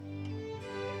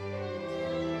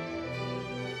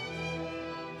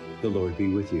The Lord be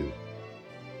with you.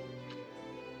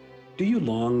 Do you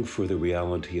long for the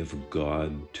reality of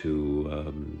God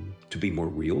to be more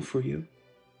real for you?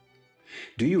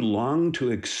 Do you long to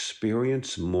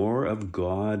experience more of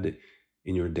God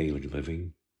in your daily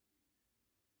living?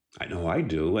 I know I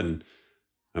do, and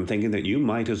I'm thinking that you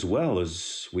might as well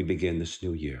as we begin this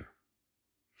new year.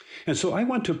 And so I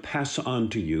want to pass on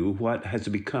to you what has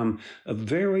become a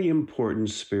very important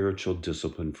spiritual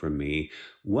discipline for me,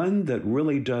 one that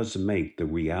really does make the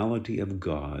reality of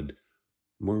God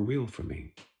more real for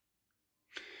me.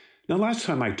 Now, last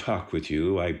time I talked with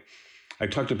you, I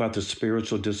talked about the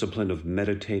spiritual discipline of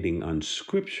meditating on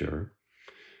Scripture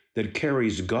that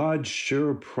carries God's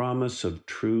sure promise of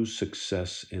true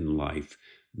success in life,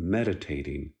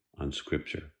 meditating on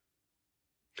Scripture.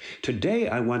 Today,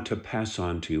 I want to pass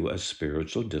on to you a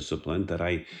spiritual discipline that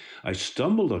I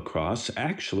stumbled across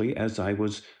actually as I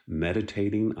was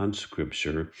meditating on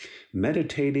Scripture,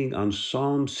 meditating on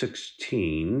Psalm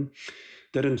 16,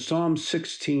 that in Psalm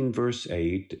 16, verse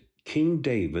 8, King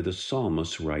David, the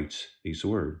psalmist, writes these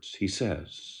words. He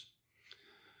says,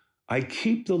 I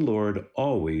keep the Lord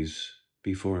always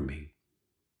before me.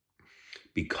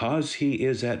 Because he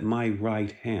is at my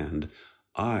right hand,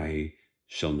 I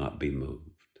shall not be moved.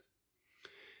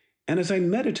 And as I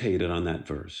meditated on that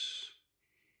verse,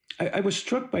 I was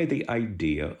struck by the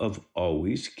idea of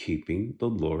always keeping the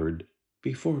Lord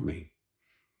before me,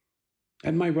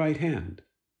 at my right hand.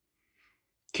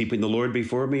 Keeping the Lord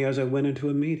before me as I went into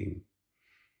a meeting,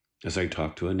 as I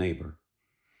talked to a neighbor,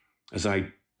 as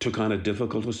I took on a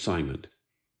difficult assignment.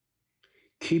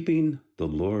 Keeping the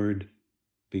Lord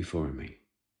before me.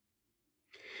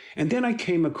 And then I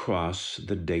came across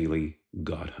the daily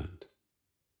God hunt.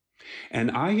 And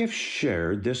I have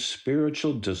shared this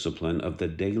spiritual discipline of the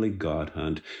daily God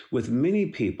hunt with many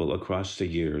people across the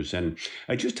years. And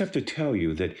I just have to tell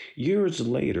you that years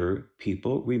later,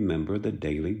 people remember the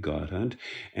daily God hunt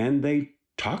and they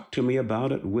talk to me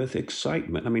about it with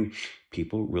excitement. I mean,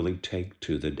 people really take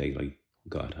to the daily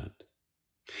God hunt.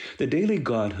 The daily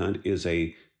God hunt is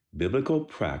a biblical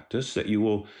practice that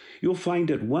you'll find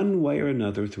it one way or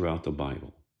another throughout the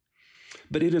Bible.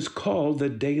 But it is called the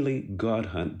daily God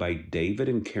hunt by David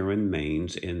and Karen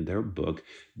Maines in their book,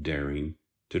 Daring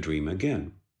to Dream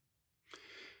Again.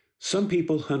 Some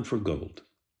people hunt for gold.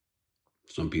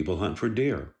 Some people hunt for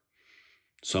deer.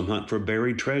 Some hunt for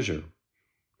buried treasure,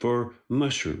 for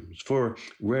mushrooms, for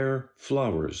rare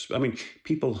flowers. I mean,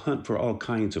 people hunt for all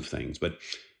kinds of things, but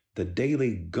the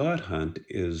daily God hunt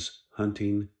is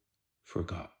hunting for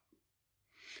God.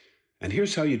 And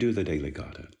here's how you do the daily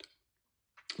God hunt.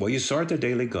 Well, you start the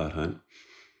daily God hunt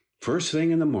first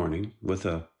thing in the morning with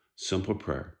a simple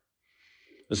prayer.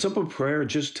 A simple prayer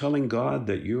just telling God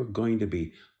that you're going to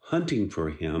be hunting for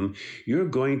him. You're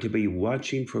going to be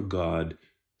watching for God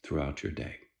throughout your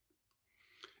day.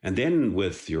 And then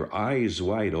with your eyes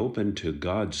wide open to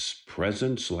God's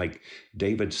presence, like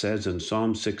David says in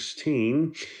Psalm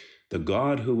 16, the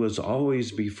God who is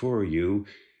always before you,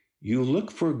 you look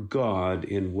for God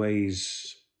in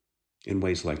ways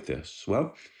like this.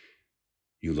 Well,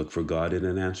 you look for God in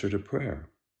an answer to prayer.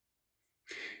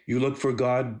 You look for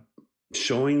God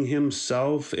showing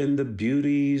himself in the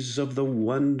beauties of the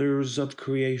wonders of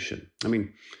creation. I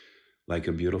mean, like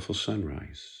a beautiful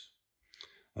sunrise,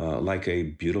 like a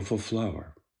beautiful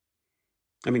flower.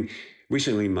 I mean,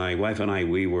 recently my wife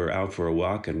and we were out for a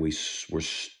walk and we were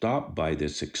stopped by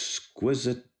this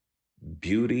exquisite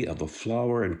beauty of a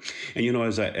flower. And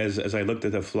as I looked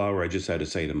at the flower, I just had to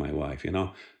say to my wife,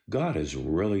 God is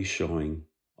really showing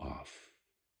off.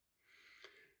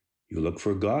 You look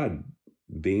for God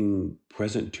being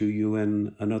present to you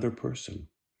in another person.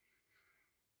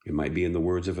 It might be in the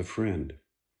words of a friend.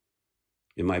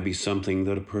 It might be something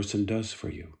that a person does for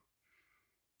you.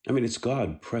 I mean, it's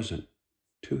God present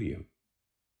to you.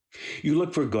 You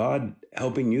look for God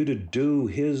helping you to do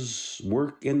his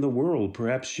work in the world.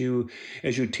 Perhaps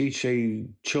as you teach a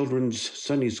children's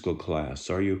Sunday school class,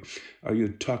 or you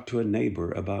talk to a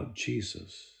neighbor about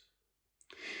Jesus.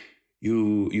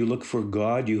 You look for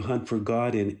God, you hunt for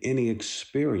God in any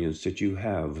experience that you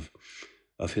have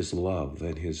of his love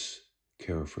and his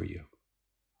care for you.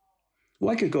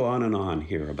 Well, I could go on and on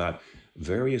here about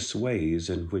various ways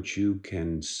in which you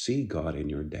can see God in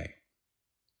your day.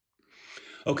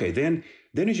 Okay, then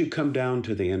as you come down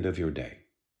to the end of your day,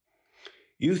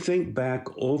 you think back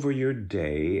over your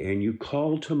day and you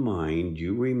call to mind,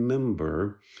 you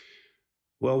remember,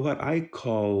 well, what I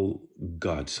call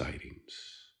God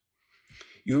sightings.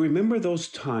 You remember those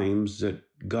times that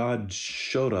God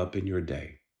showed up in your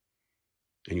day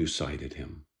and you sighted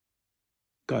him.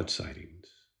 God sightings.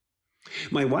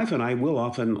 My wife and I will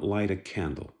often light a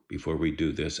candle before we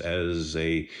do this as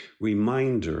a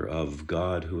reminder of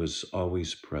God who is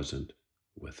always present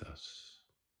with us.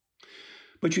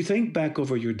 But you think back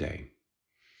over your day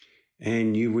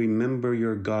and you remember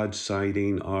your God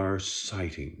sighting or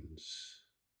sightings.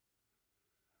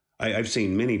 I've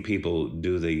seen many people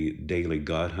do the daily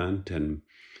God hunt, and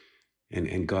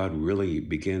God really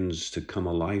begins to come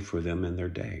alive for them in their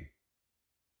day.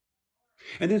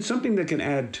 And then something that can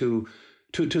add to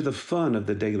the fun of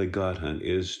the daily God hunt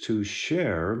is to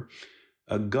share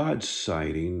a God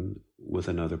sighting with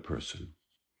another person.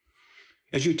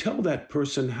 As you tell that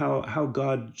person how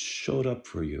God showed up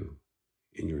for you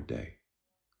in your day.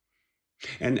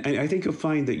 And I think you'll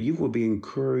find that you will be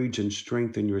encouraged and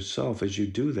strengthened yourself as you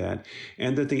do that,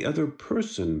 and that the other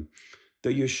person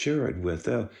that you share it with,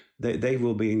 they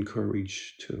will be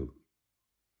encouraged too.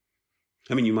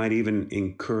 I mean, you might even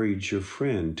encourage your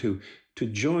friend to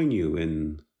join you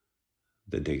in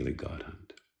the daily God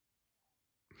hunt.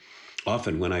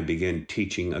 Often, when I begin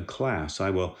teaching a class, I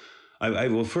will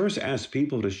first ask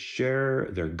people to share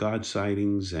their God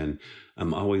sightings, and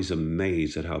I'm always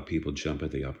amazed at how people jump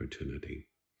at the opportunity,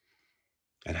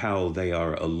 at how they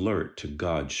are alert to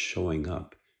God showing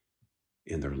up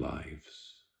in their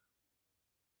lives.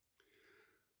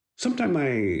 Sometimes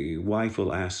my wife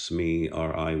will ask me,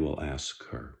 or I will ask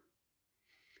her,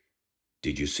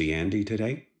 "Did you see Andy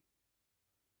today?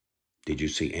 Did you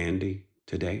see Andy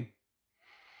today?"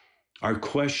 Our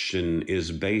question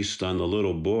is based on the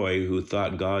little boy who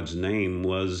thought God's name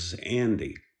was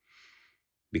Andy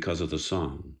because of the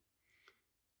song.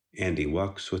 Andy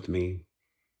walks with me,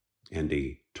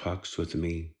 Andy talks with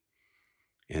me,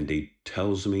 Andy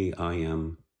tells me I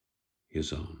am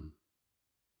his own.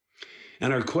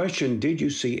 And our question, did you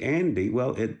see Andy?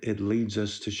 Well, it leads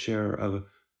us to share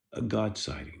a God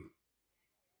sighting.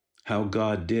 How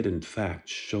God did, in fact,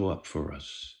 show up for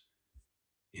us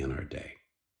in our day.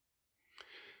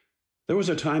 There was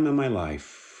a time in my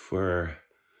life where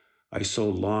I so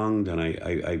longed, and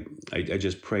I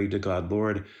just prayed to God,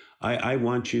 Lord, I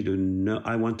want you to know,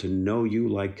 I want to know you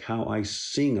like how I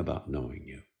sing about knowing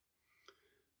you.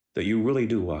 That you really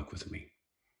do walk with me.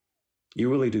 You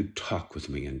really do talk with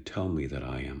me and tell me that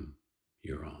I am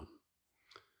your own.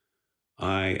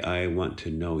 I want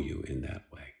to know you in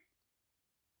that way.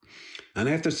 And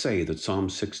I have to say that Psalm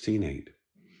 16:8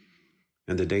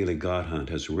 and the daily God hunt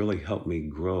has really helped me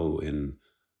grow in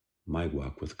my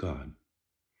walk with God.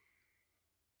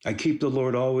 I keep the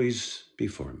Lord always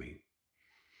before me.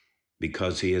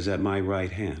 Because he is at my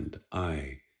right hand,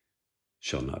 I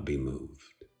shall not be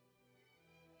moved.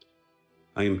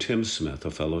 I am Tim Smith,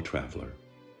 a fellow traveler.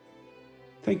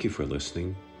 Thank you for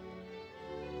listening.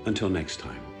 Until next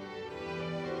time.